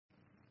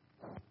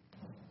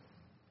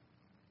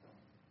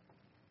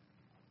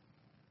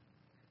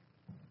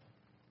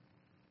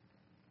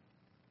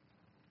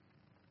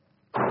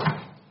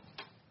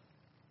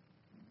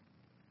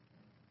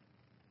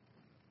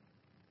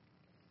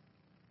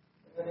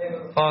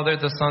the Father,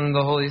 the Son,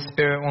 the Holy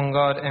Spirit, one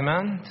God,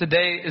 Amen.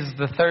 Today is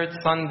the third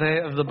Sunday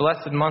of the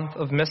blessed month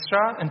of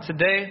Misra, and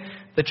today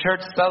the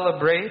Church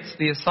celebrates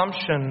the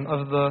Assumption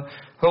of the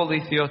Holy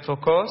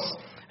Theotokos.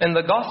 And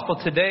the Gospel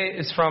today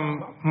is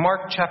from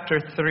Mark chapter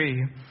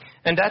 3.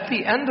 And at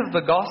the end of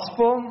the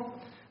Gospel,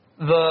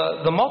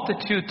 the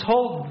multitude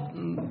told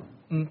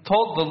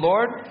the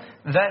Lord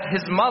that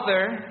His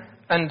mother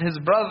and His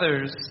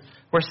brothers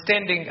were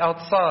standing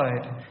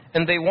outside,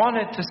 and they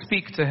wanted to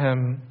speak to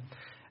Him.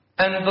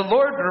 And the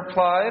Lord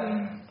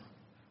replied,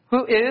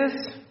 "Who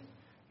is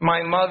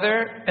my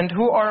mother and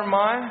who are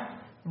my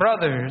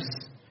brothers?"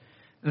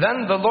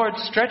 Then the Lord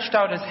stretched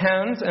out His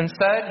hands and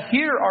said,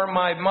 "Here are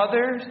my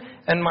mother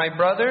and my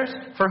brothers,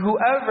 for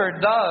whoever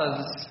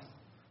does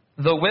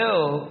the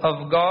will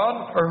of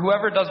God, or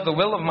whoever does the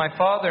will of my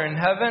Father in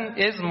heaven,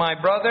 is my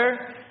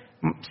brother,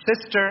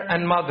 sister,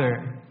 and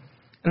mother."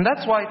 And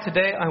that's why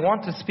today I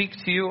want to speak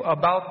to you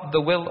about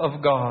the will of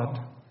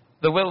God.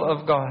 The will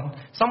of God.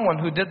 Someone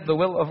who did the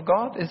will of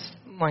God is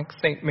like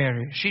Saint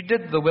Mary. She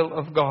did the will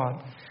of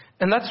God.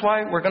 And that's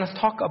why we're going to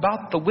talk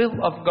about the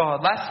will of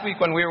God. Last week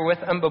when we were with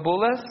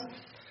Mbaboulas,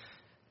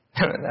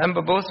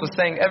 Mbaboulas was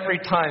saying every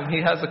time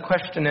he has a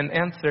question and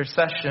answer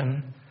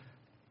session,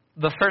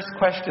 the first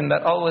question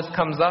that always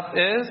comes up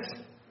is,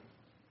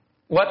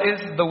 what is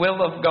the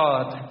will of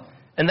God?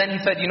 And then he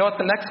said, you know what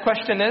the next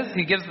question is?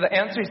 He gives the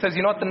answer. He says,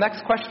 you know what the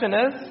next question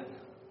is?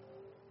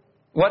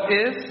 What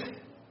is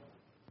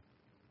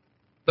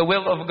the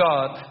will of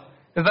God?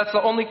 And that's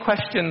the only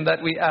question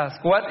that we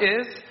ask. What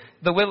is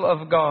the will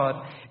of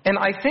God? And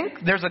I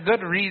think there's a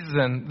good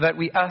reason that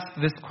we ask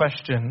this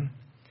question.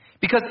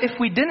 Because if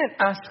we didn't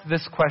ask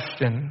this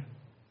question,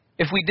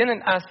 if we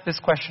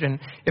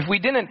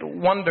didn't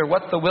wonder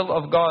what the will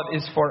of God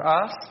is for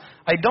us,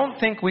 I don't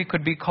think we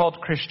could be called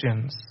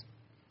Christians.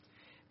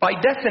 By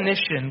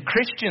definition,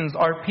 Christians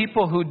are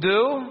people who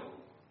do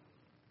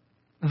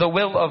the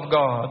will of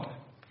God.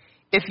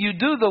 If you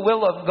do the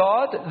will of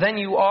God, then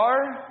you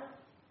are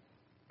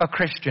a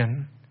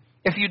Christian.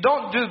 If you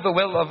don't do the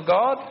will of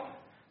God,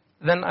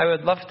 then I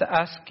would love to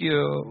ask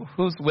you,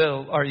 whose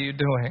will are you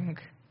doing?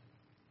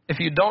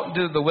 If you don't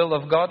do the will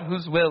of God,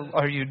 whose will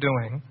are you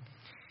doing?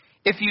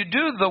 If you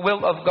do the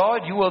will of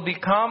God, you will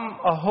become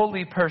a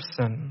holy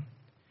person.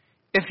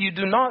 If you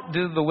do not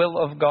do the will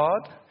of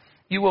God,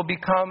 you will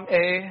become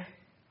a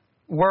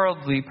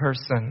worldly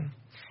person.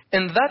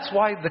 And that's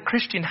why the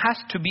Christian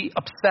has to be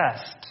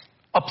obsessed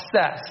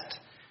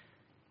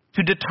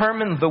to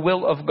determine the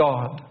will of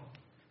God.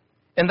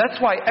 And that's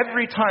why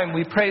every time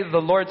we pray the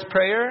Lord's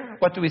Prayer,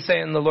 what do we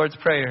say in the Lord's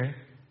Prayer?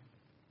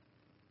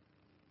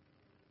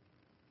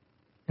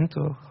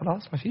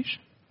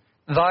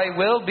 Thy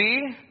will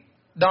be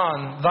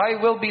done. Thy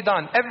will be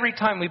done. Every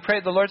time we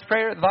pray the Lord's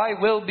Prayer, Thy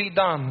will be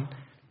done.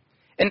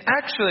 And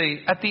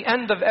actually, at the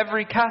end of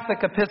every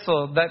Catholic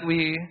epistle that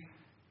we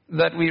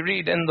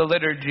read in the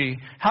liturgy,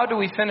 how do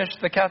we finish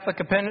the Catholic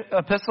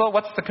epistle?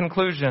 What's the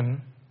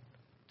conclusion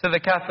to the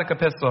Catholic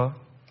epistle?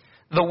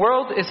 The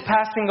world is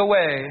passing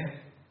away,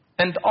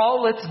 and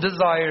all its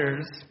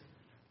desires,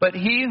 but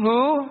he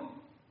who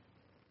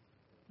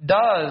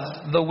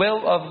does the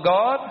will of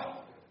God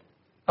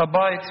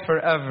abides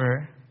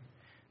forever.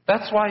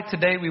 That's why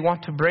today we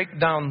want to break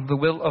down the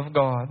will of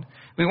God.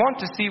 We want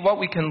to see what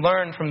we can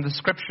learn from the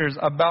scriptures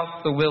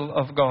about the will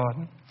of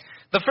God.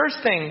 The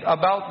first thing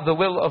about the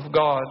will of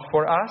God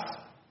for us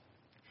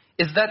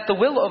is that the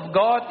will of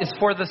God is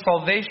for the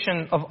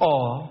salvation of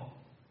all.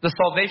 The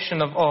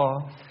salvation of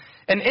all.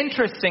 And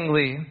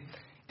interestingly,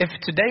 if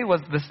today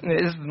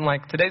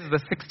today's the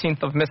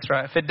 16th of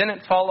Misra, if it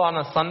didn't fall on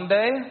a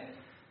Sunday,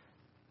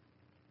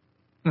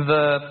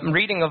 the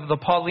reading of the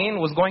Pauline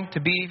was going to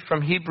be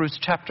from Hebrews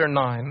chapter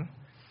 9.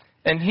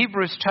 And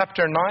Hebrews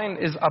chapter 9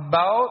 is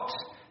about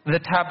the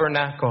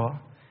tabernacle.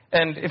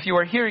 And if you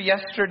were here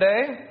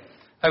yesterday,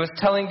 I was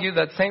telling you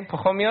that St.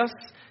 Pachomius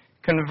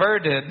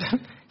converted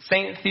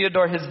St.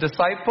 Theodore, his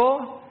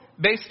disciple,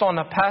 based on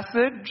a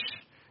passage.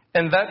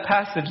 And that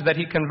passage that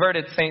he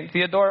converted St.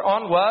 Theodore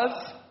on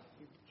was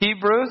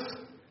Hebrews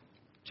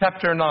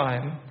chapter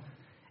 9.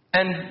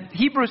 And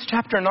Hebrews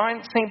chapter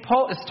 9, St.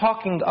 Paul is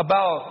talking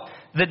about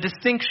the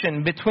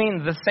distinction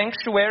between the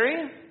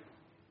sanctuary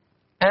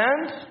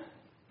and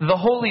the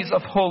holies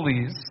of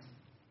holies.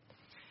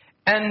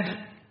 And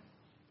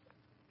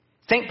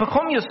St.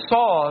 Pachomius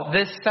saw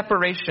this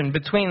separation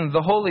between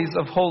the holies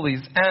of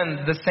holies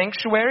and the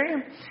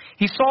sanctuary.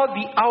 He saw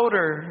the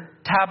outer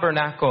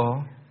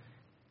tabernacle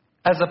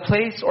as a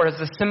place or as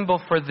a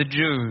symbol for the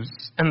Jews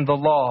and the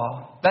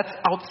law. That's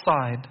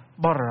outside,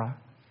 barra.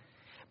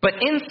 But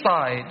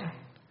inside,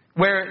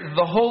 where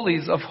the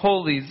holies of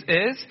holies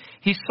is,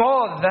 he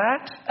saw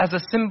that as a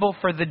symbol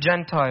for the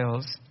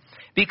Gentiles.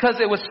 Because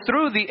it was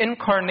through the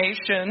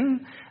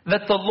incarnation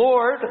that the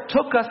Lord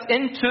took us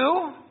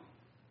into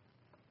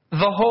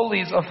the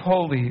holies of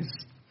holies.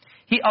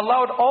 He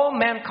allowed all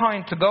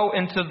mankind to go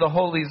into the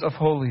holies of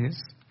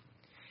holies.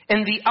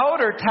 In the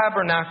outer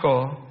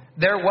tabernacle,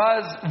 there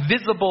was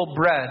visible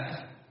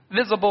bread.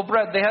 visible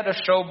bread. They had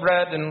a show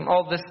bread and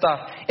all this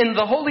stuff. In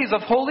the holies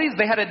of holies,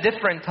 they had a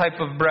different type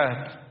of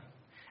bread.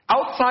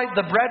 Outside,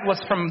 the bread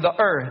was from the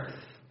earth.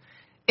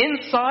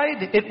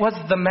 Inside, it was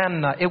the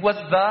manna. It was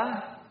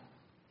the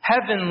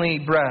heavenly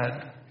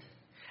bread.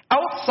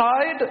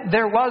 Outside,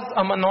 there was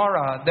a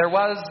menorah. There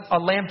was a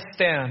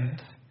lampstand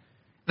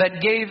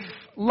that gave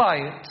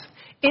light.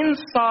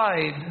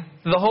 Inside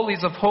the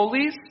holies of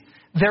holies,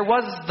 there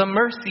was the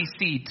mercy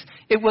seat.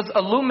 It was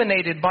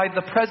illuminated by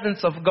the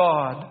presence of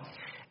God.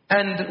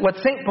 And what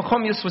St.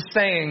 Pachomius was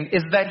saying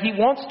is that he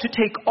wants to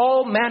take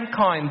all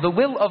mankind. The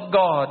will of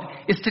God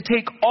is to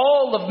take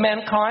all of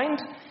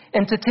mankind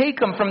and to take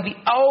them from the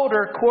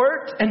outer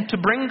court and to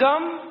bring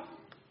them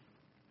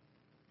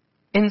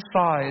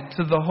inside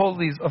to the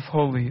holies of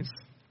holies.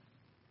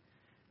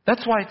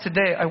 That's why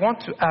today I want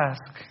to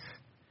ask,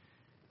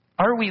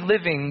 are we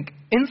living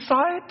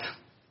inside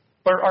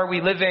or are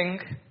we living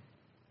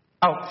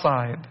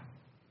outside?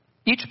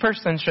 Each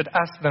person should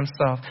ask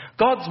themselves.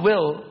 God's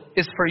will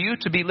is for you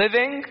to be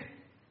living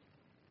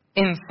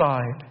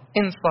inside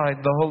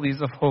the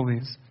holies of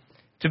holies,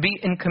 to be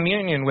in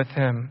communion with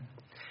Him.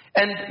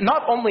 And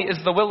not only is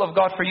the will of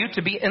God for you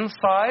to be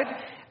inside,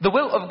 the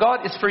will of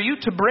God is for you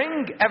to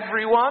bring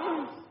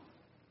everyone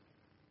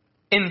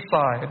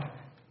inside.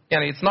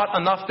 Yani it's not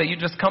enough that you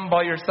just come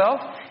by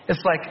yourself.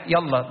 It's like,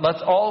 yalla,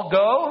 let's all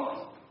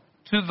go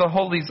to the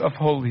holies of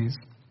holies.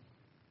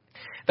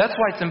 That's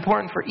why it's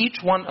important for each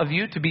one of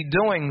you to be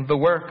doing the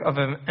work of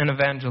an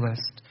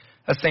evangelist,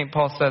 as St.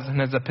 Paul says in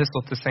his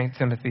epistle to St.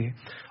 Timothy.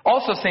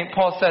 Also, St.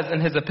 Paul says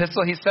in his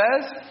epistle, he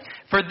says,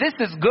 "For this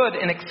is good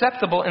and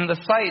acceptable in the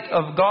sight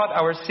of God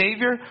our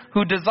Savior,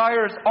 who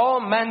desires all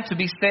men to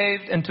be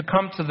saved and to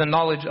come to the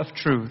knowledge of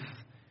truth."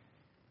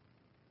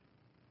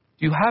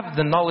 Do you have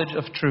the knowledge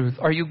of truth?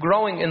 Are you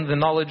growing in the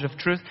knowledge of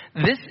truth?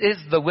 This is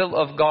the will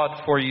of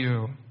God for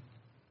you.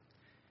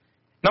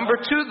 Number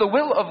 2, the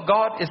will of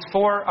God is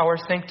for our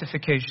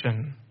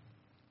sanctification.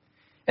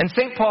 And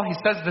St. Paul, he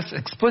says this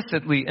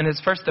explicitly in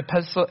his first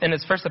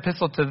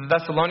epistle to the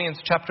Thessalonians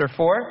chapter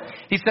 4.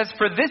 He says,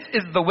 "For this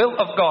is the will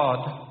of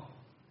God."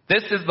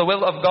 This is the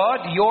will of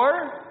God,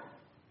 your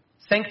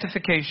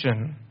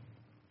sanctification.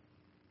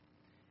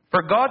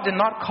 "For God did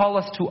not call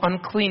us to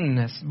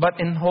uncleanness, but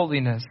in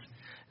holiness.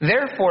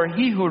 Therefore,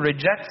 he who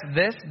rejects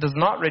this does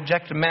not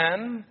reject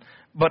man,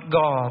 but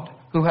God,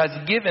 who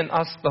has given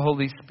us the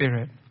Holy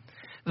Spirit."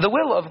 The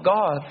will of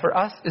God for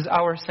us is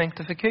our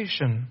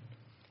sanctification,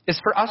 is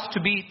for us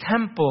to be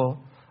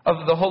temple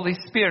of the Holy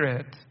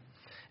Spirit.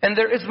 And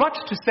there is much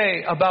to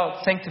say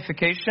about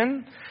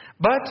sanctification,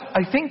 but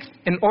I think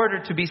in order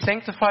to be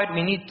sanctified,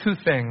 we need two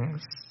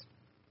things.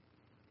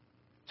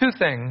 Two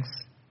things.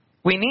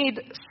 We need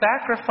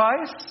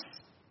sacrifice,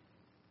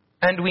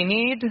 and we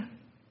need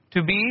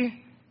to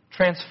be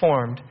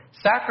transformed.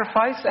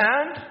 Sacrifice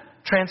and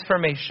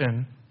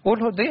transformation.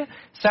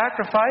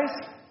 Sacrifice.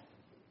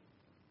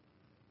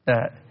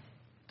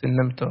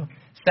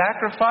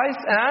 Sacrifice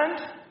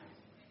and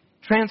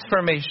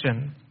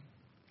transformation.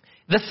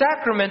 The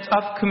sacrament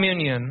of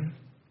communion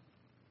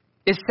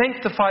is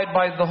sanctified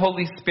by the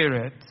Holy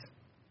Spirit.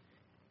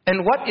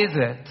 And what is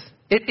it?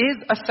 It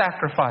is a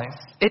sacrifice.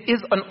 It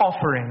is an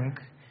offering.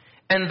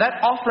 And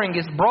that offering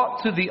is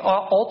brought to the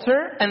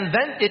altar, and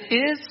then it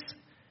is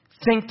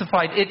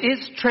sanctified. It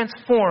is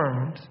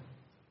transformed.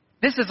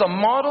 This is a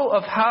model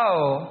of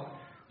how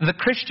the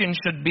Christian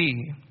should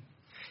be.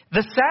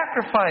 The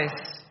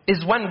sacrifice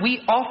is when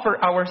we offer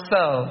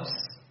ourselves.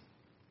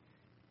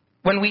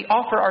 When we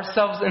offer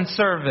ourselves in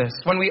service.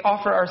 When we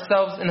offer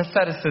ourselves in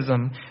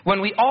asceticism.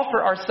 When we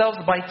offer ourselves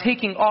by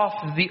taking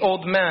off the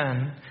old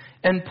man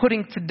and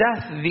putting to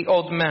death the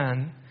old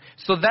man,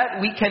 so that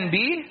we can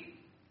be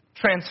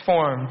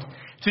transformed.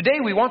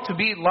 Today we want to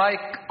be like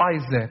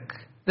Isaac.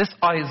 This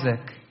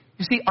Isaac.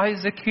 You see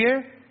Isaac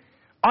here?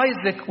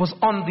 Isaac was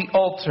on the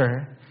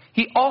altar.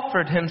 He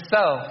offered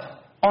himself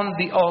on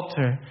the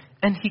altar.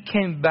 And he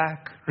came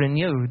back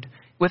renewed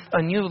with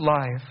a new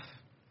life.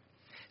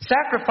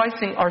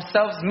 Sacrificing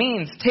ourselves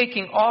means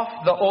taking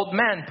off the old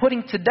man,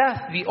 putting to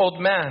death the old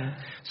man,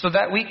 so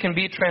that we can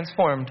be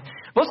transformed.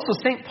 Also,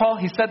 St. Paul,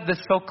 he said this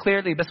so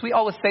clearly, but we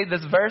always say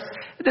this verse.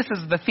 This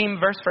is the theme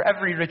verse for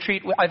every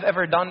retreat I've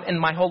ever done in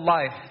my whole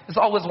life. There's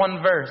always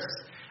one verse.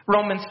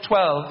 Romans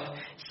 12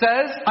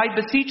 says, "I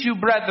beseech you,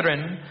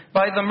 brethren,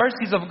 by the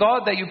mercies of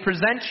God, that you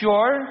present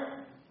your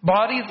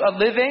bodies a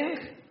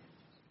living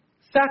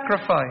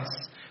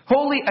sacrifice,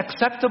 wholly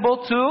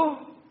acceptable to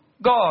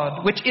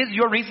God, which is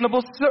your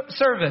reasonable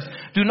service.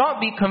 Do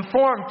not be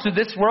conformed to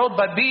this world,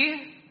 but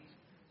be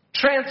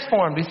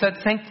transformed." We said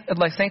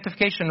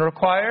sanctification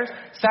requires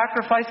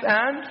sacrifice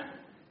and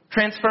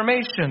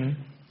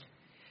transformation.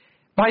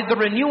 "By the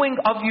renewing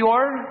of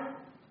your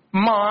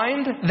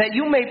mind, that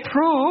you may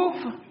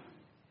prove,"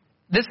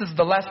 this is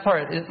the last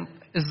part,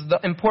 is the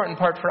important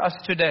part for us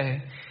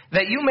today,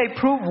 "that you may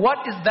prove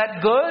what is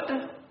that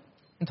good."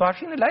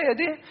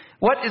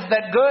 What is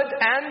that good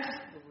and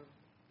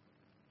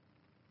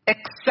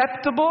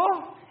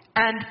acceptable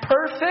and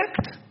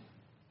perfect?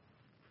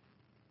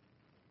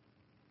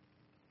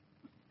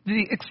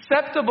 the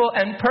acceptable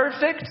and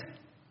perfect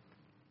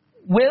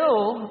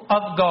will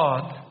of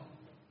God.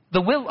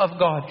 The will of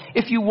God.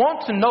 If you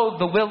want to know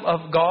the will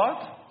of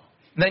God,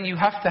 then you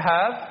have to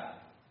have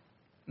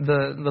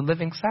the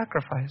living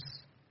sacrifice.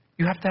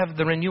 You have to have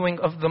the renewing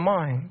of the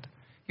mind.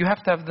 You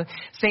have to have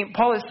St.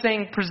 Paul is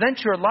saying,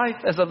 present your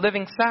life as a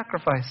living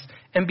sacrifice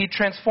and be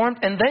transformed,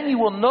 and then you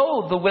will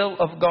know the will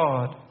of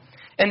God.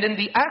 And in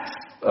the Acts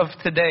of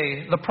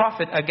today, the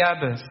prophet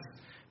Agabus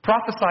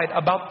prophesied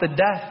about the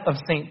death of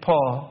St.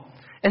 Paul.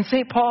 And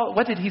St. Paul,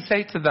 what did he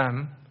say to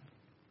them?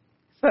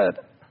 He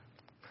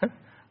said,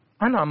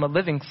 I'm a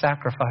living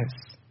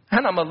sacrifice.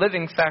 And I'm a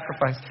living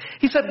sacrifice.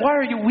 He said, why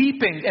are you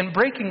weeping and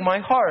breaking my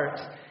heart?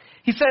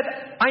 He said,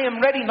 I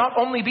am ready not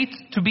only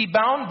to be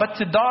bound, but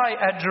to die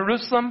at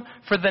Jerusalem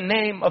for the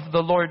name of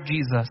the Lord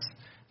Jesus.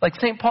 Like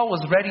St. Paul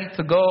was ready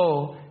to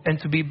go and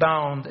to be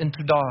bound and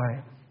to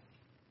die.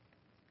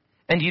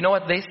 And you know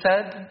what they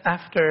said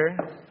after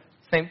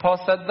St. Paul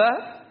said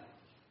that?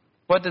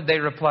 What did they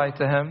reply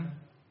to him?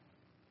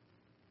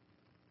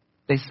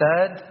 They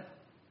said,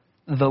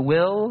 the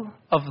will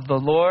of the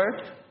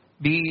Lord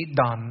be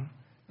done.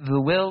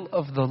 The will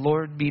of the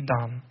Lord be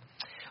done.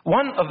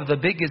 One of the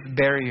biggest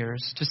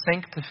barriers to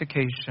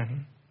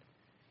sanctification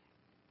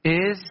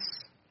is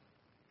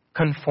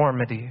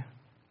conformity.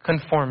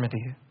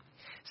 Conformity.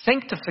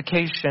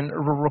 Sanctification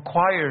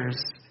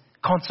requires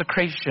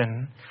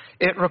consecration.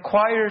 It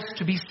requires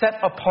to be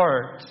set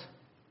apart.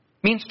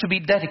 Means to be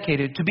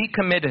dedicated, to be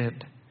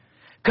committed.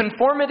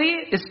 Conformity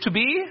is to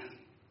be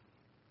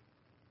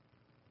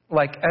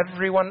like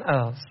everyone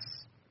else.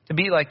 To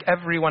be like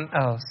everyone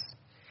else.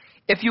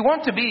 If you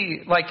want to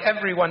be like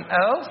everyone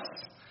else,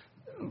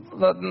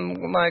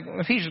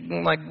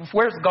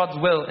 where's God's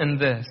will in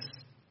this?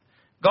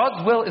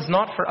 God's will is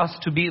not for us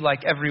to be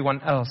like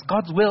everyone else.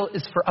 God's will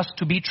is for us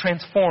to be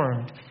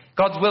transformed.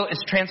 God's will is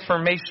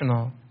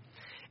transformational.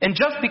 And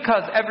just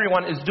because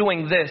everyone is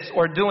doing this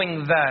or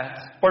doing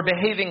that or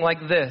behaving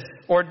like this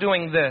or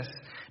doing this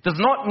does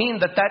not mean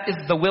that that is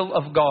the will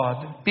of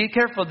God. Be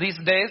careful these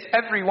days.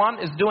 Everyone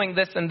is doing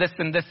this and this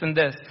and this and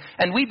this.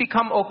 And we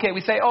become okay.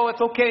 We say, oh, it's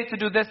okay to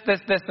do this,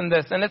 this, this and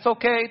this. And it's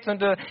okay to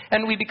do...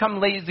 And we become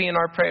lazy in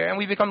our prayer. And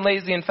we become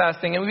lazy in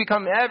fasting. And we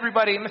become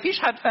everybody...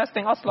 Mafish had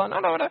fasting aslan.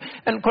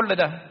 And kull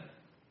da.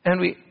 And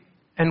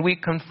we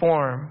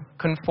conform.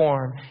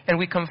 And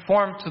we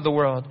conform to the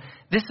world.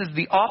 This is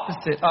the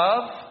opposite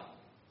of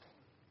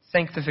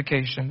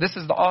sanctification. This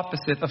is the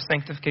opposite of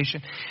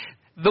sanctification.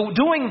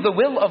 Doing the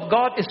will of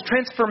God is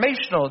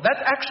transformational. That's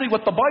actually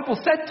what the Bible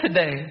said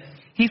today.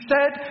 He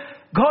said,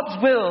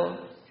 God's will,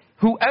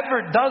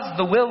 whoever does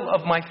the will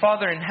of my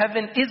Father in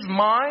heaven is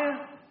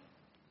my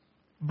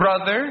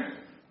brother,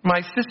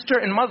 my sister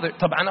and mother.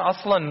 Tab'ana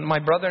aslan, my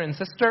brother and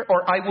sister,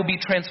 or I will be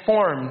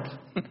transformed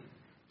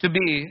to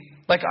be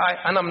like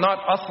and I'm not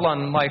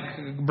aslan like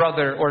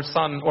brother or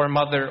son or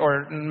mother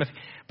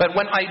but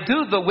when I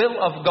do the will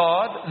of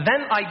God,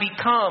 then I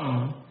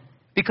become.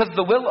 Because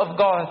the will of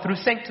God through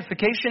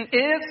sanctification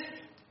is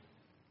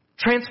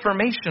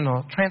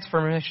transformational.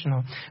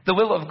 The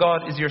will of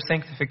God is your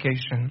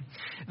sanctification.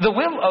 The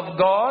will of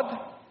God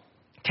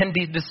can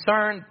be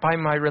discerned by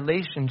my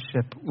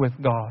relationship with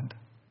God.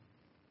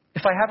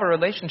 If I have a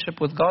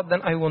relationship with God,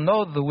 then I will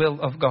know the will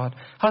of God.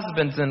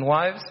 Husbands and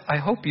wives, I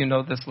hope you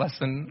know this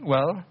lesson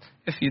well.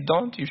 If you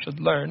don't, you should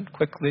learn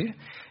quickly.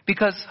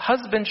 Because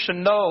husbands should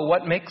know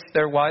what makes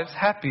their wives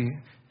happy.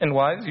 And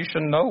wives, you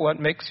should know what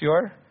makes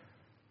your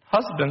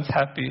husbands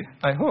happy,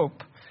 I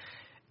hope.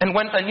 And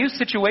when a new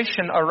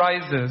situation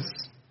arises,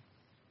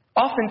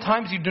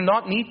 oftentimes you do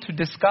not need to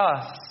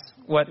discuss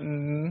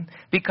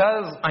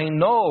because I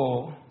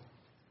know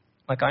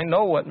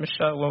what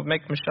Michelle will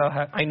make Michelle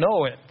happy.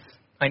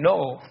 I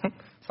know.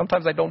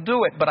 Sometimes I don't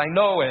do it, but I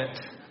know it.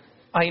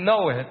 I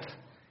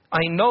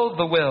know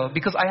the will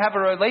because I have a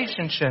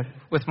relationship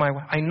with my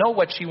wife. I know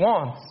what she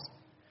wants.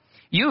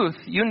 Youth,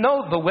 you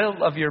know the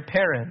will of your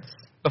parents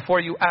before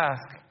you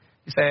ask.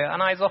 You say,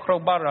 "Ana عايز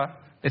أخرج برا."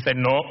 They say,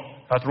 "No,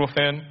 هتروح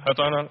فين?"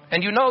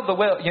 And you know the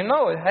will. You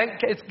know it.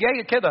 It's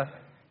gay كده.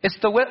 It's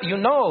the will. You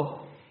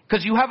know.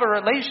 Because you have a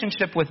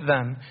relationship with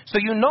them. So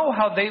you know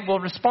how they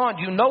will respond.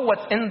 You know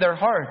what's in their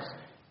hearts.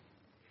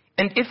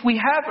 And if we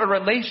have a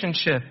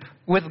relationship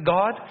with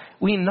God,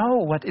 we know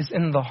what is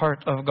in the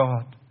heart of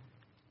God.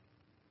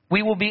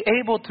 We will be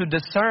able to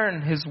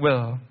discern His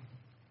will.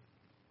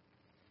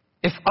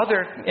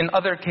 In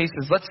other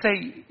cases, let's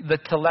say the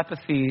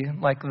telepathy,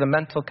 like the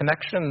mental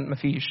connection,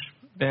 mafish,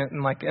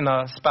 like in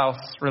a spouse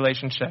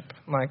relationship,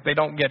 like they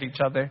don't get each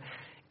other.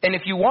 And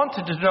if you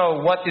wanted to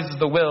know what is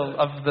the will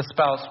of the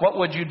spouse, what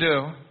would you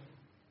do?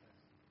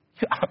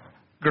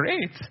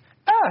 Great.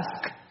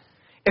 Ask.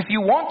 If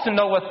you want to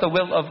know what the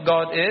will of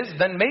God is,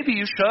 then maybe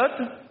you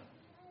should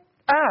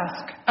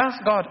ask.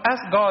 Ask God.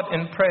 Ask God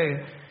and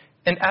pray.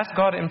 And ask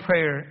God in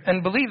prayer.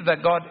 And believe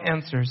that God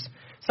answers.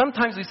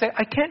 Sometimes we say,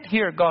 I can't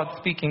hear God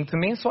speaking to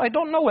me, so I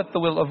don't know what the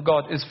will of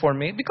God is for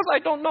me, because I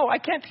don't know. I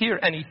can't hear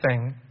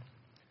anything.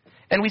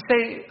 And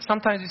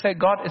sometimes we say,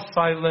 God is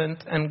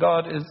silent and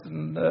God is...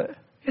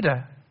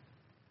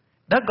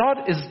 That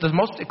God is the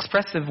most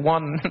expressive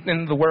one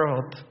in the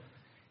world.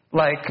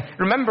 Like,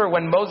 remember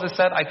when Moses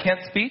said, I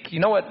can't speak? You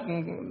know what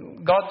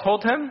God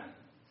told him?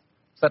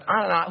 He said,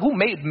 who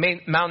made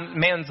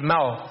man's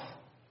mouth?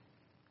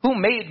 Who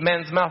made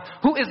man's mouth?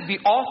 Who is the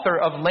author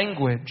of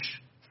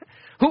language?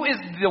 Who is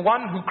the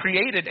one who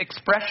created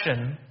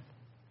expression?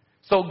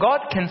 So God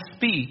can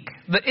speak.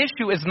 The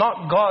issue is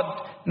not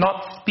God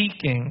not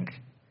speaking.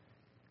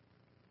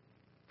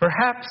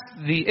 Perhaps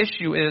the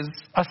issue is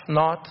us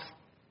not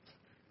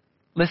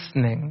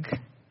listening.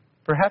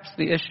 Perhaps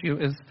the issue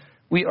is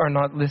we are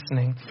not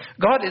listening.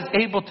 God is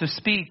able to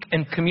speak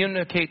and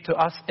communicate to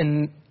us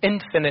in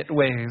infinite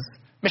ways.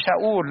 مش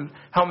هقول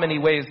how many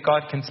ways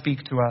God can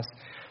speak to us.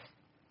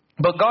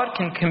 But God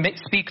can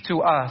speak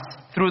to us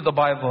through the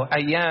Bible.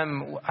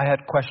 I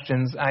had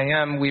questions.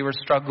 We were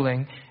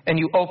struggling. And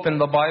you open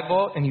the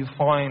Bible and you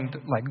find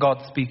like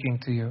God speaking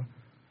to you.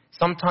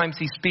 Sometimes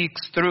He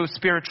speaks through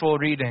spiritual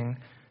reading.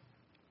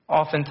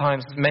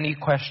 Oftentimes, many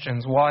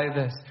questions. Why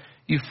this?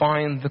 You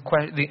find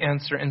the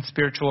answer in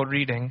spiritual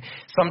reading.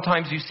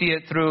 Sometimes you see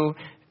it through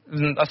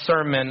a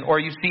sermon, or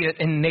you see it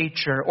in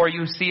nature, or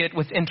you see it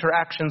with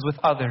interactions with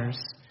others.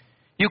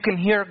 You can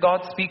hear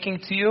God speaking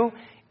to you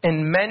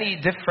in many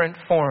different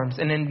forms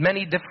and in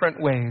many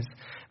different ways.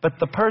 But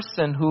the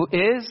person who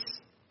is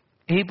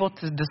able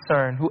to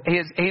discern, who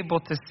is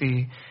able to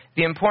see,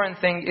 the important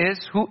thing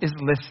is who is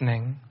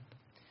listening.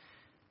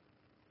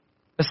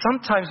 But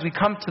sometimes we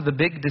come to the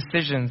big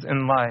decisions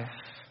in life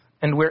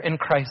and we're in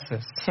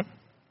crisis.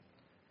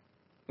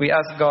 We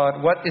ask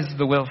God, what is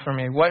the will for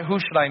me? Who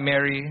should I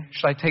marry?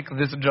 Should I take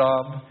this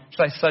job?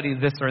 Should I study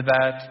this or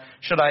that?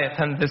 Should I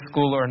attend this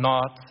school or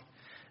not?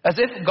 As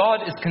if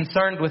God is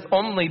concerned with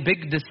only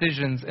big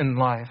decisions in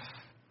life.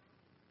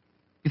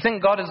 You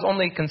think God is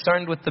only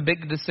concerned with the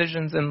big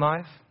decisions in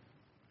life?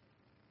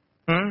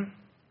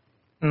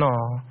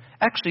 No.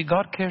 Actually,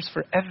 God cares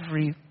for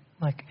every,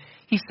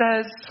 He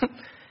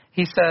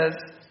says,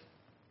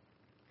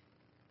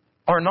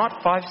 are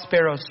not 5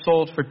 sparrows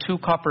sold for 2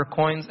 copper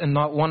coins, and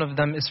not one of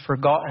them is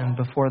forgotten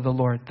before the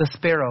Lord? The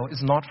sparrow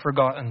is not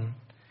forgotten.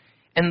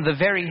 And the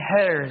very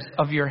hairs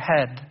of your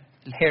head,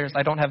 hairs,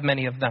 I don't have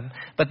many of them,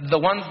 but the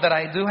ones that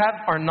I do have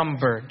are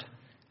numbered.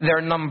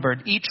 They're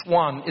numbered. Each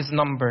one is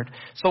numbered.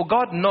 So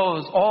God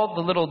knows all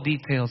the little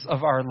details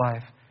of our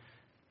life.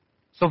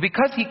 So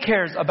because He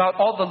cares about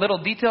all the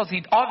little details,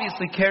 He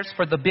obviously cares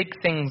for the big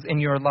things in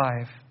your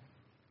life.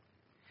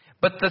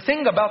 But the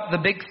thing about the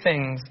big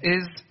things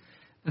is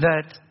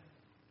that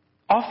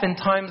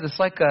oftentimes it's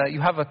like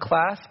you have a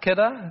class,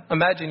 kidda.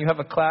 Imagine you have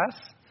a class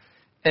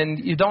and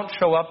you don't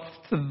show up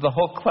to the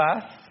whole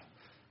class.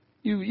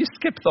 You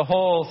skip the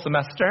whole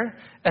semester,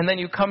 and then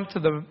you come to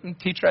the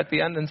teacher at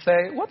the end and say,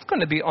 what's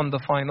going to be on the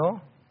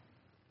final?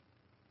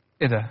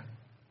 Ida.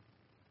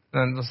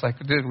 And it's like,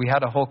 dude, we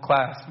had a whole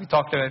class. We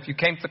talked about it. If you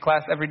came to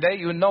class every day,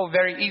 you would know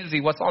very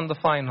easy what's on the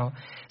final.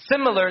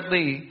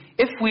 Similarly,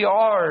 if we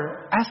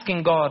are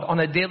asking God on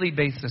a daily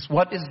basis,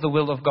 what is the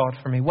will of God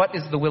for me? What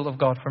is the will of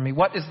God for me?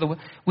 What is the will?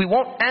 We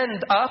won't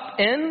end up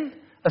in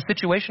a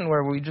situation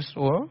where we just,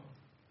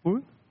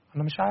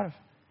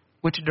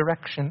 which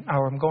direction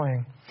I'm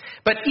going.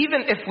 But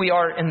even if we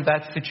are in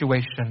that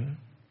situation,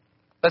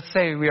 let's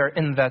say we are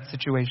in that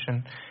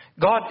situation,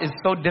 God is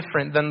so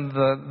different than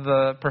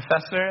the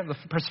professor. The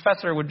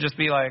professor would just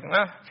be like,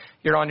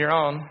 you're on your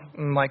own.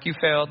 You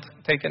failed.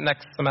 Take it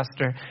next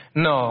semester.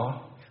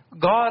 No.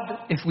 God,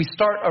 if we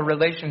start a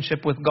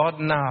relationship with God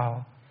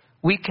now,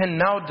 we can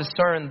now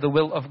discern the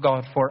will of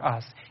God for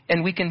us.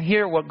 And we can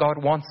hear what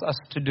God wants us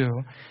to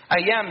do.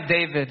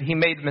 David, he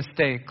made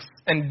mistakes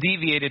and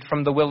deviated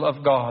from the will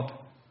of God.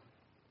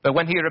 But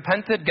when he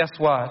repented, guess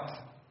what?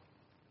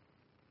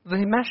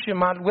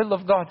 The will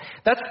of God.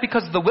 That's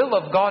because the will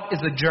of God is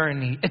a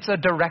journey. It's a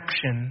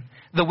direction.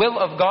 The will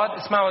of God,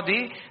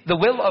 Ismaudi, the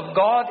will of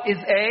God is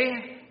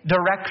a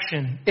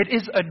direction. It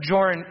is a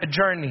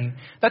journey.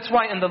 That's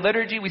why in the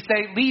liturgy we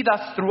say, lead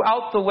us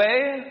throughout the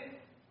way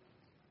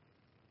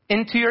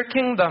into your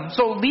kingdom.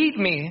 So lead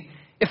me.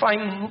 If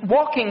I'm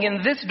walking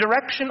in this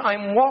direction,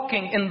 I'm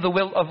walking in the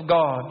will of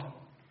God.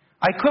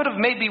 I could have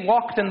maybe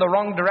walked in the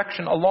wrong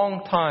direction a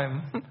long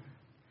time.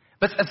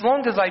 But as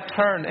long as I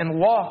turn and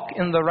walk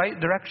in the right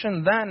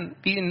direction, then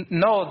we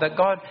know that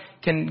God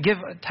can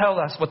tell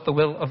us what the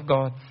will of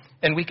God,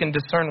 and we can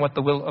discern what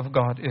the will of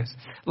God is.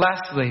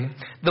 Lastly,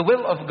 the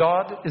will of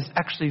God is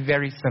actually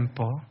very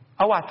simple.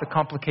 I want to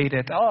complicate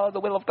it. The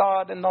will of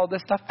God and all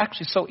this stuff.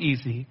 Actually, so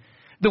easy.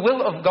 The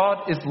will of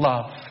God is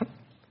love.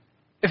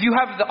 If you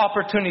have the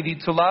opportunity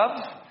to love,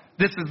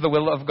 this is the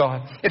will of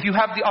God. If you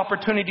have the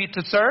opportunity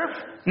to serve,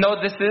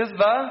 no, this is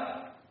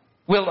the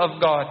will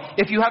of God.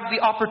 If you have the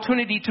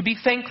opportunity to be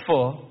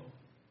thankful,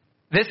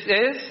 this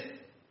is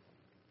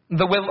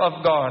the will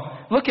of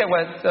God. Look at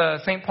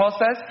what St. Paul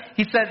says.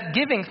 He says,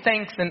 giving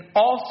thanks in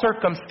all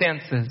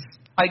circumstances.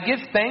 I give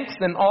thanks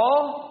in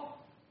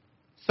all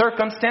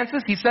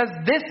circumstances. He says,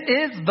 this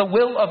is the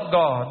will of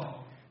God.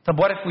 So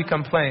what if we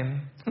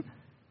complain?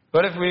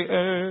 What if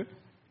we...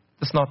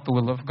 That's not the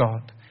will of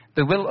God.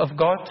 The will of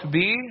God to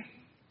be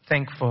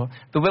thankful.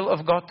 The will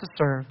of God to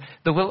serve.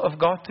 The will of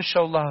God to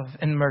show love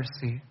and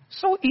mercy.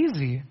 So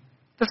easy.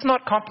 That's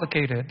not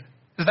complicated.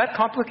 Is that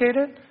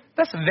complicated?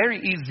 That's very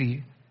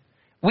easy.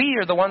 We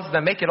are the ones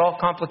that make it all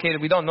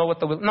complicated. We don't know what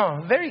the will...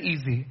 No, very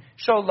easy.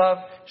 Show love,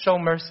 show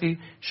mercy,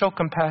 show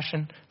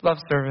compassion, love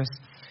service.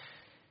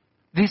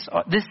 This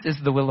is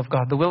the will of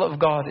God. The will of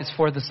God is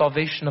for the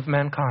salvation of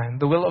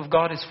mankind. The will of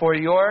God is for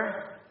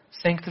your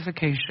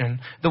sanctification.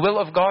 The will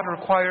of God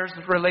requires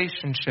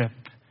relationship.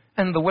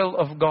 And the will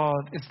of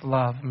God is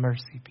love,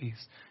 mercy,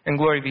 peace. And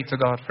glory be to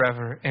God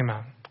forever.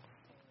 Amen.